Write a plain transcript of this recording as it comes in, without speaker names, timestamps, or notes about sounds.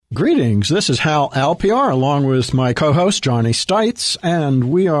Greetings. This is Hal Alpiar along with my co-host Johnny Stites, and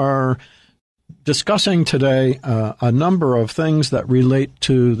we are discussing today a number of things that relate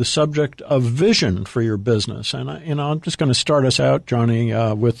to the subject of vision for your business. And I'm just going to start us out, Johnny,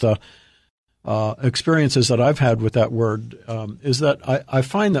 with experiences that I've had with that word. Is that I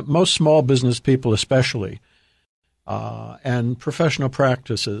find that most small business people, especially, and professional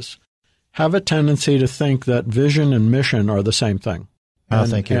practices, have a tendency to think that vision and mission are the same thing. I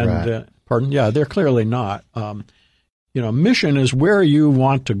think you're right. Pardon? Yeah, they're clearly not. Mission is where you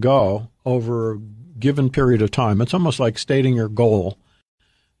want to go over a given period of time. It's almost like stating your goal.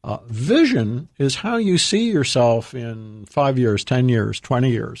 Vision is how you see yourself in 5 years, 10 years,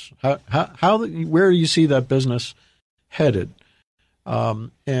 20 years. Where you see that business headed.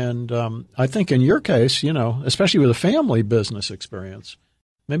 I think in your case, especially with a family business experience,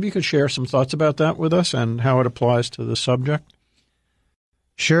 maybe you could share some thoughts about that with us and how it applies to the subject.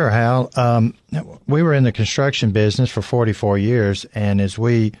 Sure, Hal. We were in the construction business for 44 years, and as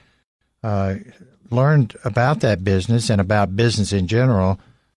we learned about that business and about business in general,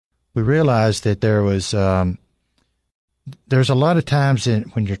 we realized that there's a lot of times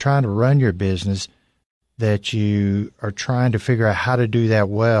when you're trying to run your business that you are trying to figure out how to do that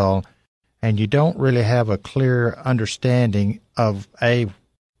well, and you don't really have a clear understanding of,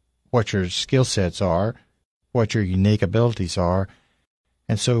 what your skill sets are, what your unique abilities are.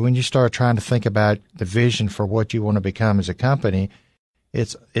 And so when you start trying to think about the vision for what you want to become as a company,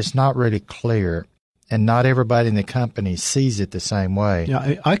 it's not really clear, and not everybody in the company sees it the same way.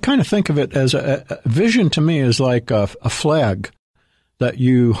 Yeah, I kind of think of it as a vision to me is like a flag that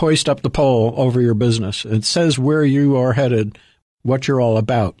you hoist up the pole over your business. It says where you are headed, what you're all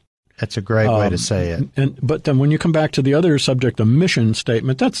about. That's a great way to say it. But then when you come back to the other subject, a mission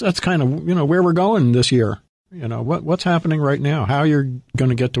statement, that's kind of, where we're going this year. What's happening right now, how you're going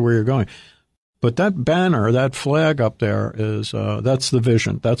to get to where you're going. But that banner, that flag up there is, that's the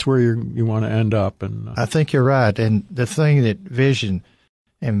vision. That's where you want to end up. And I think you're right. And the thing that vision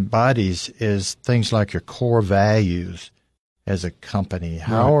embodies is things like your core values as a company.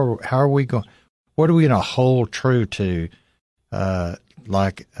 How are we going, what are we going to hold true to, as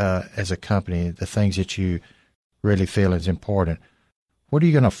a company, the things that you really feel is important? What are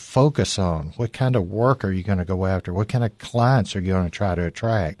you going to focus on? What kind of work are you going to go after? What kind of clients are you going to try to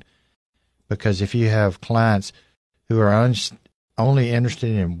attract? Because if you have clients who are only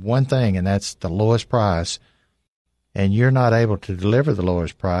interested in one thing, and that's the lowest price, and you're not able to deliver the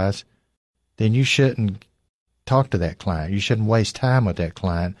lowest price, then you shouldn't talk to that client. You shouldn't waste time with that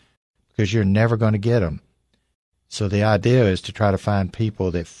client because you're never going to get them. So the idea is to try to find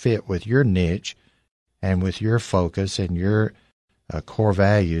people that fit with your niche and with your focus and your core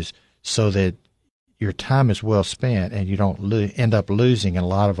values, so that your time is well spent and you don't end up losing a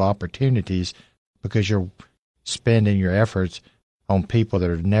lot of opportunities because you're spending your efforts on people that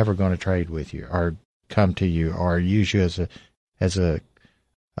are never going to trade with you or come to you or use you as a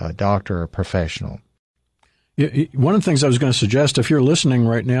doctor or professional. One of the things I was going to suggest, if you're listening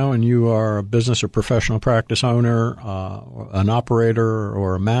right now and you are a business or professional practice owner, an operator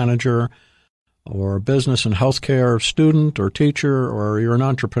or a manager, or a business and healthcare student or teacher, or you're an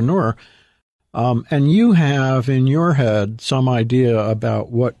entrepreneur, and you have in your head some idea about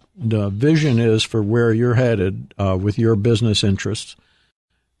what the vision is for where you're headed with your business interests,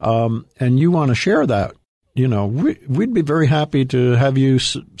 and you want to share that, we'd be very happy to have you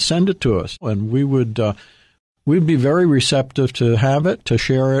send it to us, and we'd be very receptive to have it, to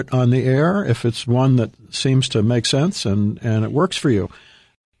share it on the air if it's one that seems to make sense and it works for you.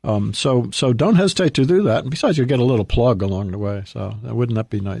 So don't hesitate to do that. And besides, you'll get a little plug along the way. So wouldn't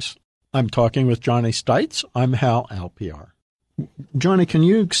that be nice? I'm talking with Johnny Stites. I'm Hal Alpiar. Johnny, can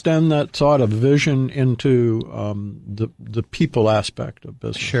you extend that thought of vision into the people aspect of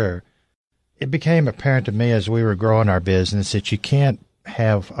business? Sure. It became apparent to me as we were growing our business that you can't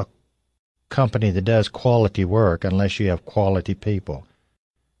have a company that does quality work unless you have quality people.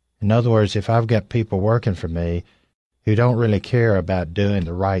 In other words, if I've got people working for me who don't really care about doing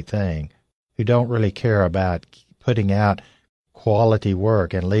the right thing, who don't really care about putting out quality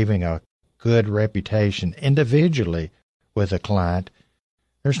work and leaving a good reputation individually with a client,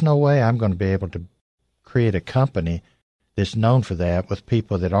 there's no way I'm going to be able to create a company that's known for that with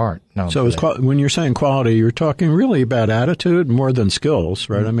people that aren't known for that. So when you're saying quality, you're talking really about attitude more than skills,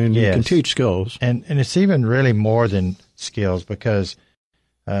 right? I mean, yes. You can teach skills. And it's even really more than skills because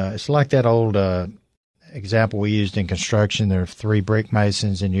it's like that old example we used in construction. There are 3 brick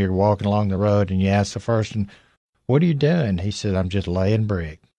masons, and you're walking along the road, and you ask the first one, "What are you doing?" He said, "I'm just laying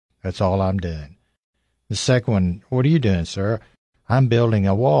brick. That's all I'm doing." The second one, "What are you doing, sir?" I'm building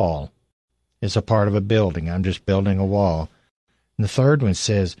a wall. It's a part of a building. I'm just building a wall. And the third one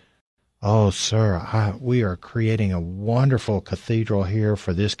says, oh, sir, we are creating a wonderful cathedral here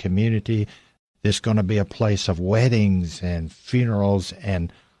for this community. This is going to be a place of weddings and funerals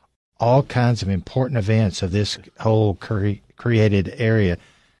and all kinds of important events of this whole created area.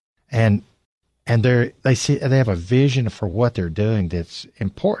 And they have a vision for what they're doing that's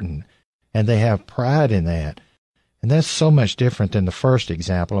important, and they have pride in that. And that's so much different than the first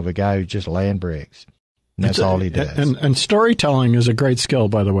example of a guy who just laying bricks. And that's all he does. And storytelling is a great skill,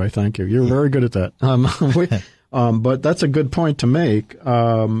 by the way. Thank you. You're very good at that. But that's a good point to make.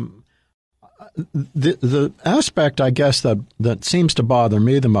 The aspect, I guess, that seems to bother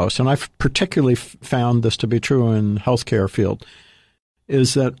me the most, and I've particularly found this to be true in healthcare field,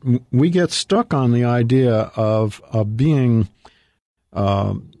 is that we get stuck on the idea of being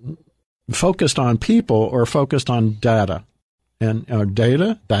focused on people or focused on data. And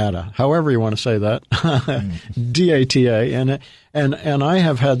data, however you want to say that, DATA. And I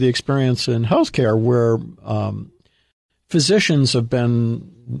have had the experience in healthcare where physicians have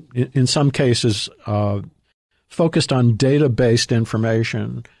been, in some cases, focused on data-based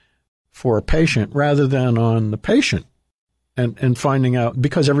information for a patient rather than on the patient. And finding out,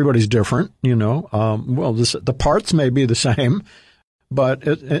 because everybody's different, the parts may be the same, but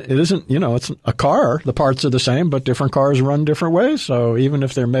it isn't, it's a car. The parts are the same, but different cars run different ways. So even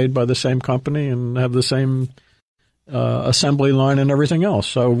if they're made by the same company and have the same assembly line and everything else.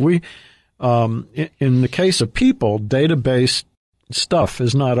 So we, in the case of people, database stuff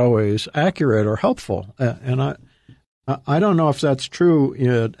is not always accurate or helpful. And I don't know if that's true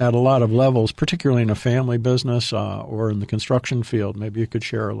at a lot of levels, particularly in a family business or in the construction field. Maybe you could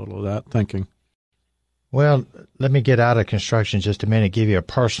share a little of that thinking. Well, let me get out of construction just a minute, give you a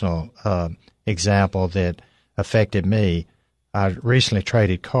personal example that affected me. I recently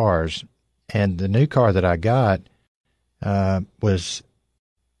traded cars, and the new car that I got was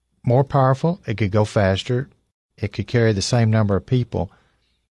more powerful. It could go faster. It could carry the same number of people.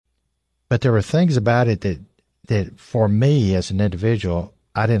 But there were things about it that for me as an individual,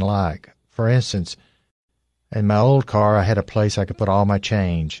 I didn't like. For instance, in my old car, I had a place I could put all my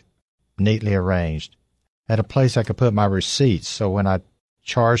change, neatly arranged. I had a place I could put my receipts, so when I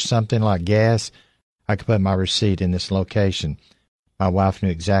charged something like gas, I could put my receipt in this location. My wife knew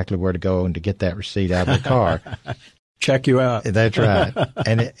exactly where to go and to get that receipt out of the car. Check you out. That's right.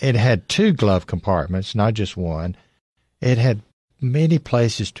 And it had 2 glove compartments, not just one. It had many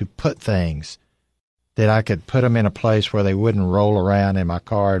places to put things that I could put them in a place where they wouldn't roll around in my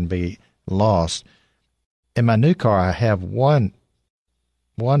car and be lost. In my new car, I have one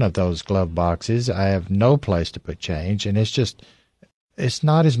of those glove boxes. I have no place to put change, and it's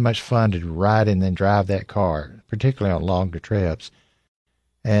not as much fun to ride and then drive that car, particularly on longer trips.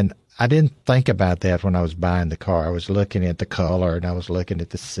 And I didn't think about that when I was buying the car. I was looking at the color, and I was looking at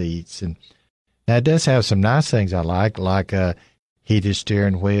the seats. And now it does have some nice things I like heated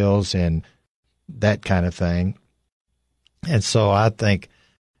steering wheels and that kind of thing. And so I think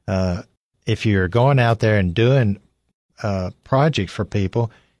if you're going out there and doing project for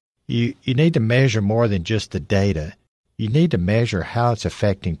people, you need to measure more than just the data. You need to measure how it's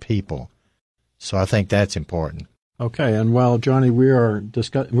affecting people. So I think that's important. Okay, and while Johnny,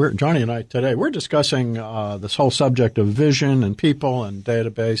 Johnny and I today, we're discussing this whole subject of vision and people and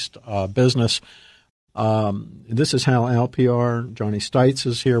data-based business. This is Hal Alpiar. Johnny Stites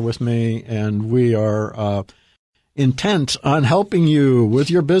is here with me, and we are intent on helping you with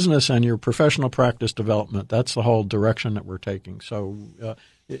your business and your professional practice development. That's the whole direction that we're taking. So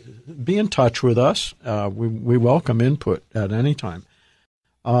be in touch with us. We welcome input at any time.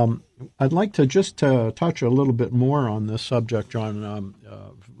 I'd like to just touch a little bit more on this subject, John,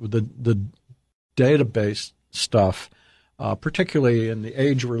 the database stuff, particularly in the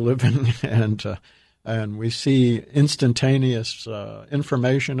age we're living, and we see instantaneous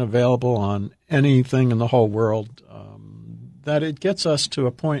information available on anything in the whole world, that it gets us to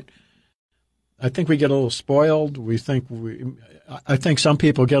a point. I think we get a little spoiled. I think some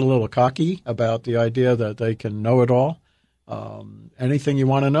people get a little cocky about the idea that they can know it all. Anything you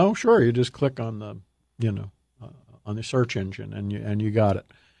want to know, sure, you just click on the, on the search engine and you got it.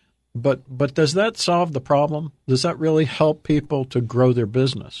 But does that solve the problem? Does that really help people to grow their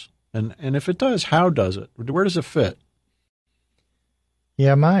business? And if it does, how does it? Where does it fit?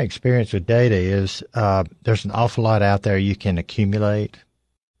 Yeah, my experience with data is there's an awful lot out there you can accumulate.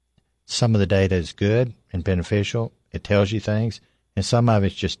 Some of the data is good and beneficial. It tells you things. And some of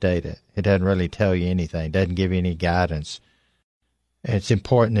it's just data. It doesn't really tell you anything. It doesn't give you any guidance. It's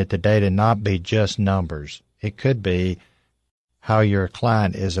important that the data not be just numbers. It could be how your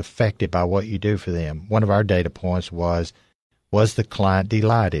client is affected by what you do for them. One of our data points was the client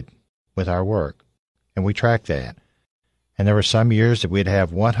delighted with our work? And we tracked that. And there were some years that we'd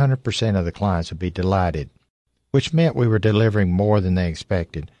have 100% of the clients would be delighted, which meant we were delivering more than they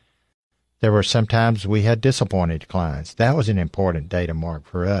expected. There were some times we had disappointed clients. That was an important data mark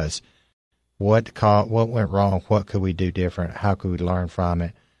for us. What went wrong? What could we do different? How could we learn from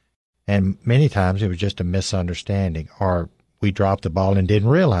it? And many times it was just a misunderstanding, or we dropped the ball and didn't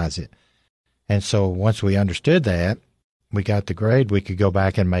realize it. And so once we understood that, we got the grade, we could go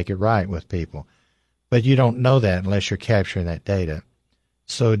back and make it right with people. But you don't know that unless you're capturing that data.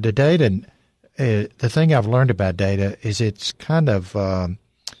 So the data, the thing I've learned about data is it's kind of,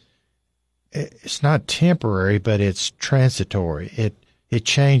 it's not temporary, but it's transitory. It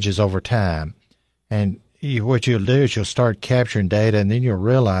changes over time. And what you'll do is you'll start capturing data, and then you'll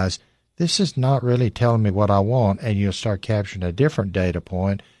realize this is not really telling me what I want, and you'll start capturing a different data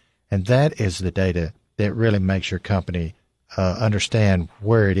point, and that is the data that really makes your company understand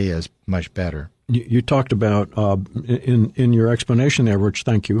where it is much better. You talked about, in your explanation there, Rich,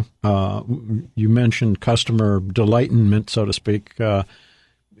 thank you, you mentioned customer delightment, so to speak.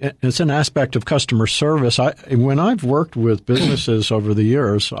 It's an aspect of customer service. When I've worked with businesses over the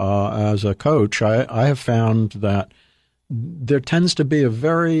years as a coach, I have found that there tends to be a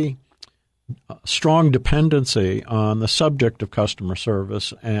very strong dependency on the subject of customer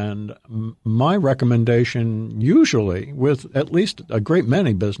service. And my recommendation, usually with at least a great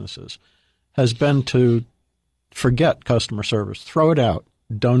many businesses, has been to forget customer service. Throw it out.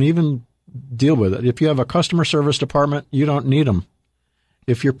 Don't even deal with it. If you have a customer service department, you don't need them.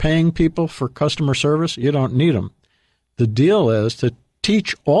 If you're paying people for customer service, you don't need them. The deal is to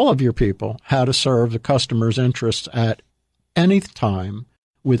teach all of your people how to serve the customer's interests at any time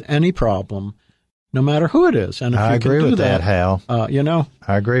with any problem, no matter who it is. And if I you agree can do with that, Hal. I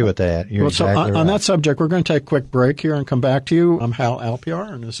agree with that. You're exactly right. On that subject, we're going to take a quick break here and come back to you. I'm Hal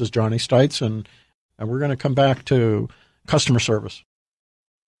Alpiar, and this is Johnny Stites, and we're going to come back to customer service.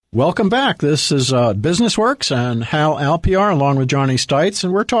 Welcome back. This is Business Works and Hal Alpiar along with Johnny Stites,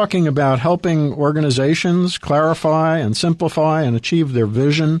 and we're talking about helping organizations clarify and simplify and achieve their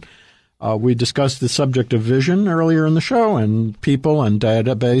vision. We discussed the subject of vision earlier in the show and people and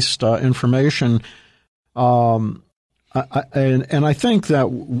data-based information. And I think that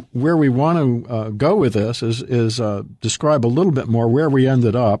where we want to go with this is describe a little bit more where we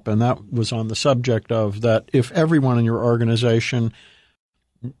ended up, and that was on the subject of that if everyone in your organization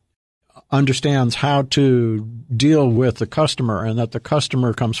understands how to deal with the customer and that the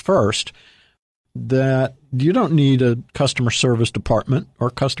customer comes first, that you don't need a customer service department or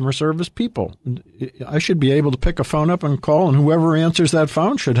customer service people. I should be able to pick a phone up and call, and whoever answers that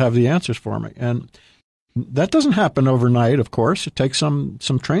phone should have the answers for me. And that doesn't happen overnight, of course. It takes some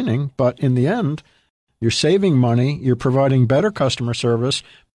training, but in the end, you're saving money, you're providing better customer service,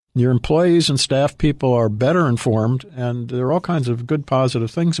 your employees and staff people are better informed, and there are all kinds of good positive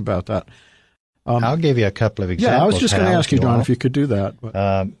things about that. I'll give you a couple of examples. Yeah, I was just going to ask you, John, if you could do that.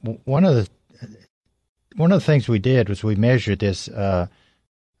 One of the things we did was we measured this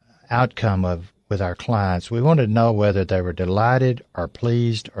outcome with our clients. We wanted to know whether they were delighted or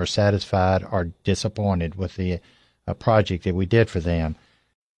pleased or satisfied or disappointed with the project that we did for them.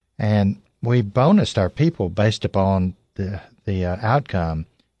 And we bonused our people based upon the outcome.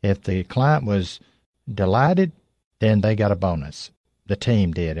 If the client was delighted, then they got a bonus. The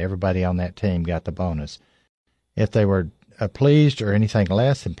team did. Everybody on that team got the bonus. If they were pleased or anything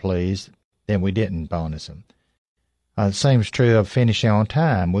less than pleased, then we didn't bonus them. The same is true of finishing on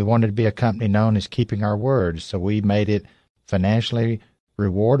time. We wanted to be a company known as keeping our word, so we made it financially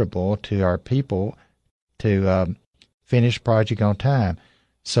rewardable to our people to finish the project on time.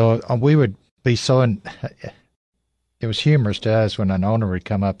 So we would be it was humorous to us when an owner would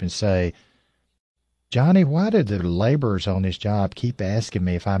come up and say, "Johnny, why do the laborers on this job keep asking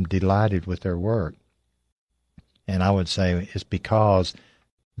me if I'm delighted with their work?" And I would say it's because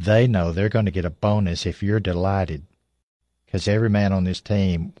they know they're going to get a bonus if you're delighted, because every man on this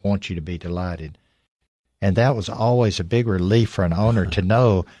team wants you to be delighted. And that was always a big relief for an owner to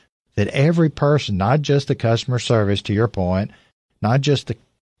know that every person, not just the customer service, to your point, not just the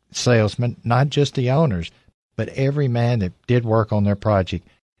salesman, not just the owners, but every man that did work on their project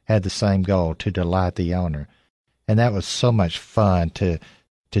had the same goal, to delight the owner. And that was so much fun to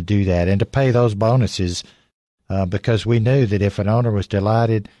do that and to pay those bonuses because we knew that if an owner was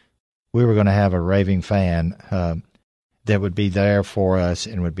delighted, we were going to have a raving fan that would be there for us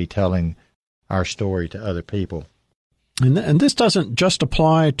and would be telling our story to other people. And this doesn't just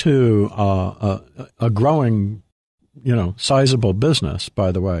apply to a growing sizable business,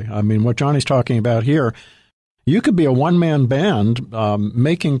 by the way. I mean, what Johnny's talking about here, you could be a one-man band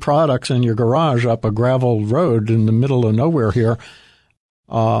making products in your garage up a gravel road in the middle of nowhere here,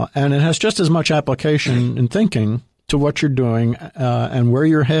 and it has just as much application in thinking to what you're doing and where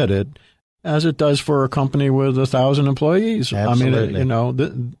you're headed as it does for a company with 1,000 employees. Absolutely. I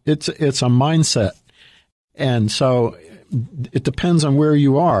mean, it's a mindset. And so it depends on where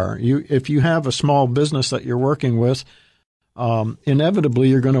you are. If you have a small business that you're working with, inevitably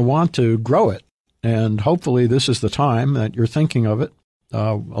you're going to want to grow it. And hopefully this is the time that you're thinking of it,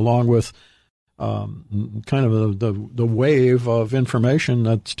 along with kind of the wave of information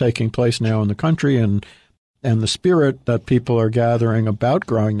that's taking place now in the country and the spirit that people are gathering about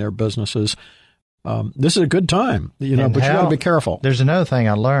growing their businesses. This is a good time, but you got to be careful. There's another thing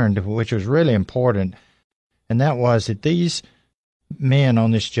I learned, which was really important, and that was that these men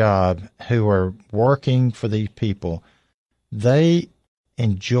on this job who are working for these people, they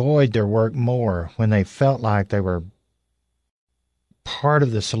enjoyed their work more when they felt like they were part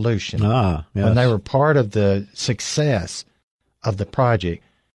of the solution, yes. When they were part of the success of the project.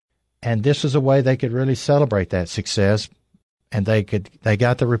 And this was a way they could really celebrate that success. And they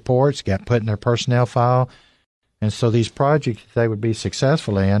got the reports, got put in their personnel file. And so these projects that they would be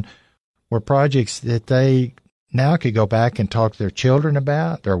successful in were projects that they now could go back and talk to their children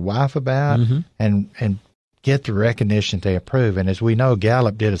about, their wife about, and get the recognition they approve. And as we know,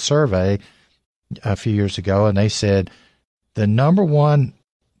 Gallup did a survey a few years ago, and they said the number one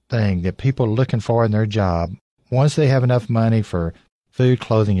thing that people are looking for in their job, once they have enough money for food,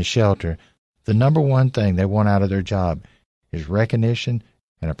 clothing, and shelter, the number one thing they want out of their job is recognition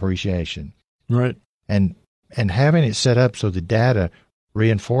and appreciation. Right. And having it set up so the data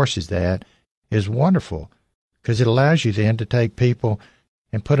reinforces that is wonderful, because it allows you then to take people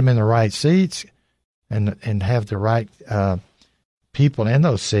and put them in the right seats and have the right people in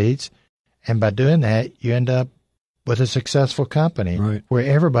those seats. And by doing that, you end up with a successful company, right, where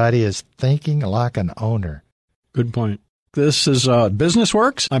everybody is thinking like an owner. Good point. This is Business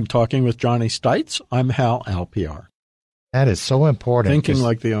Works. I'm talking with Johnny Stites. I'm Hal Alpiar. That is so important. Thinking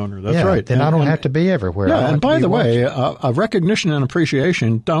like the owner. That's right. Then I don't have to be everywhere. Yeah, and by the way, a recognition and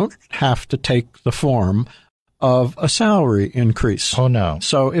appreciation don't have to take the form of a salary increase. Oh, no.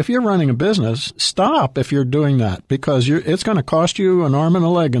 So if you're running a business, stop if you're doing that, because it's going to cost you an arm and a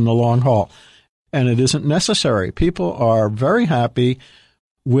leg in the long haul, and it isn't necessary. People are very happy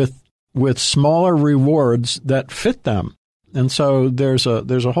with smaller rewards that fit them. And so there's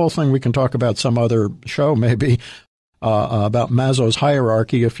a whole thing we can talk about some other show maybe about Maslow's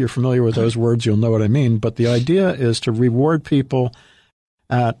hierarchy. If you're familiar with those words, you'll know what I mean. But the idea is to reward people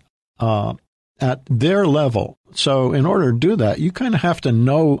at their level. So in order to do that, you kind of have to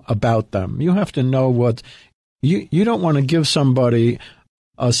know about them. You have to know what you don't want to give somebody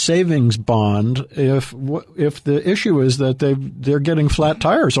a savings bond if the issue is that they're getting flat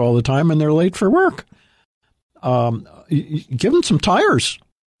tires all the time and they're late for work. Give them some tires,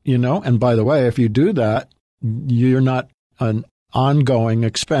 And by the way, if you do that, you're not an ongoing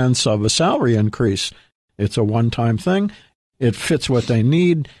expense of a salary increase. It's a one-time thing. It fits what they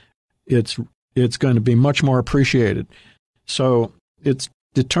need. It's going to be much more appreciated. So it's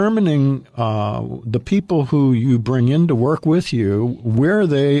determining the people who you bring in to work with you, where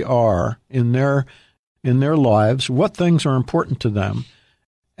they are in their lives, what things are important to them.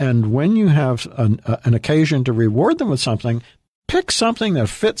 And when you have an occasion to reward them with something, pick something that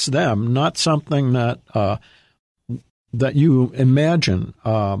fits them, not something that you imagine.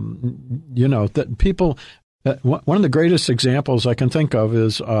 That people. One of the greatest examples I can think of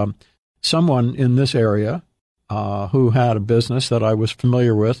is someone in this area who had a business that I was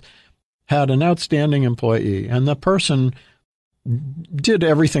familiar with, had an outstanding employee, and the person did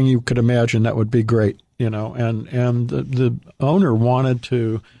everything you could imagine that would be great, and the owner wanted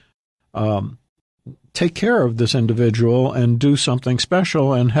to take care of this individual and do something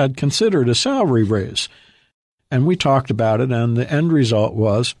special and had considered a salary raise. And we talked about it, and the end result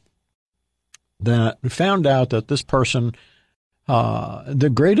was that we found out that this person,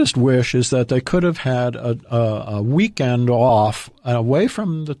 the greatest wish is that they could have had a weekend off away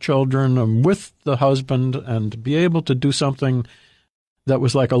from the children and with the husband, and to be able to do something that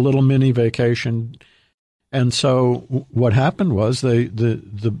was like a little mini vacation. And so what happened was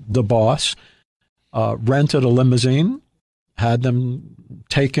the boss rented a limousine, had them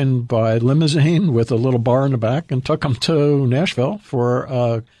taken by limousine with a little bar in the back, and took them to Nashville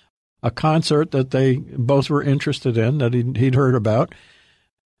for a concert that they both were interested in, that he'd heard about.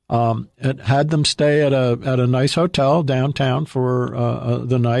 It had them stay at a nice hotel downtown for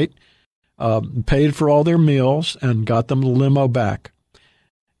the night. paid for all their meals, and got them the limo back.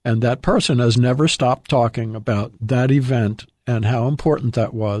 And that person has never stopped talking about that event and how important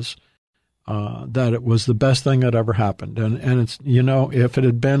that was, that it was the best thing that ever happened. And it's, if it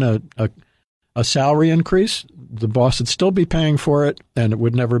had been a salary increase, the boss would still be paying for it, and it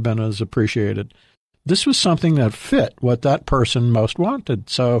would never have been as appreciated. This was something that fit what that person most wanted.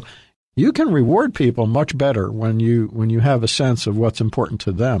 So you can reward people much better when you have a sense of what's important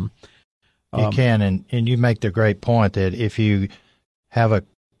to them. You can, and you make the great point that if you have a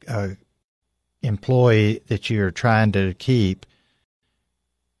employee that you're trying to keep,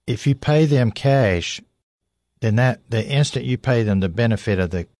 if you pay them cash, then the instant you pay them the benefit of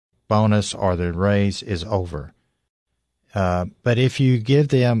the bonus or the raise is over. But if you give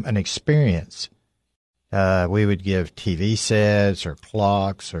them an experience, we would give TV sets or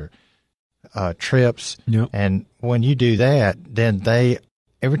clocks or trips. Yep. And when you do that, then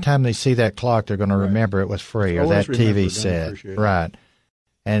every time they see that clock, they're going to remember it was free, or that TV set. Right.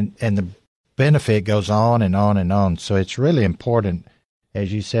 And the benefit goes on and on and on. So it's really important,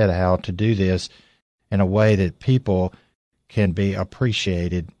 as you said, Hal, to do this in a way that people can be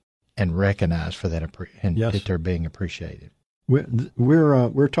appreciated and recognized for that, that they're being appreciated.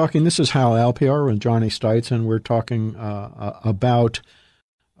 We're talking. This is Hal Alpiar and Johnny Stites, and we're talking about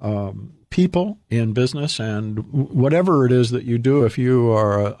people in business and whatever it is that you do. If you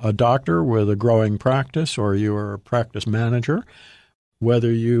are a doctor with a growing practice, or you are a practice manager,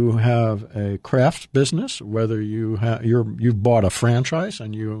 whether you have a craft business, whether you've bought a franchise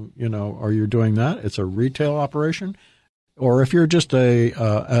and or you're doing that, it's a retail operation, or if you're just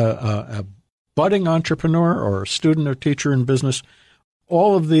a budding entrepreneur or a student or teacher in business,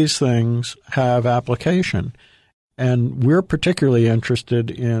 all of these things have application. And we're particularly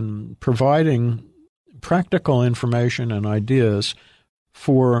interested in providing practical information and ideas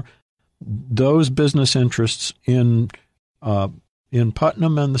for those business interests in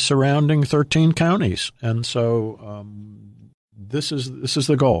Putnam and the surrounding 13 counties. And so this is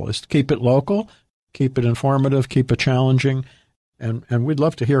the goal, is to keep it local, keep it informative, keep it challenging, and we'd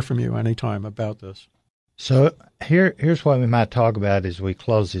love to hear from you anytime about this. So here's what we might talk about as we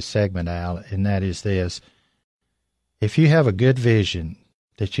close this segment out, and that is this. If you have a good vision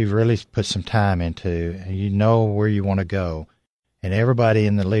that you've really put some time into, and you know where you want to go, and everybody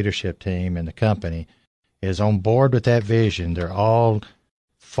in the leadership team and the company is on board with that vision, they're all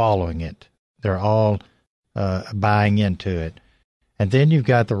following it. They're all buying into it. And then you've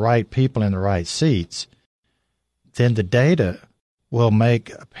got the right people in the right seats, then the data will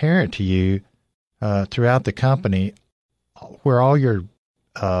make apparent to you throughout the company where all your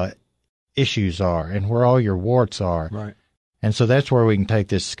issues are and where all your warts are. Right. And so that's where we can take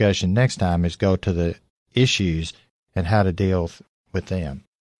this discussion next time, is go to the issues and how to deal with them.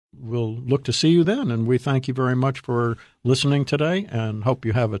 We'll look to see you then, and we thank you very much for listening today and hope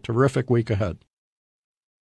you have a terrific week ahead.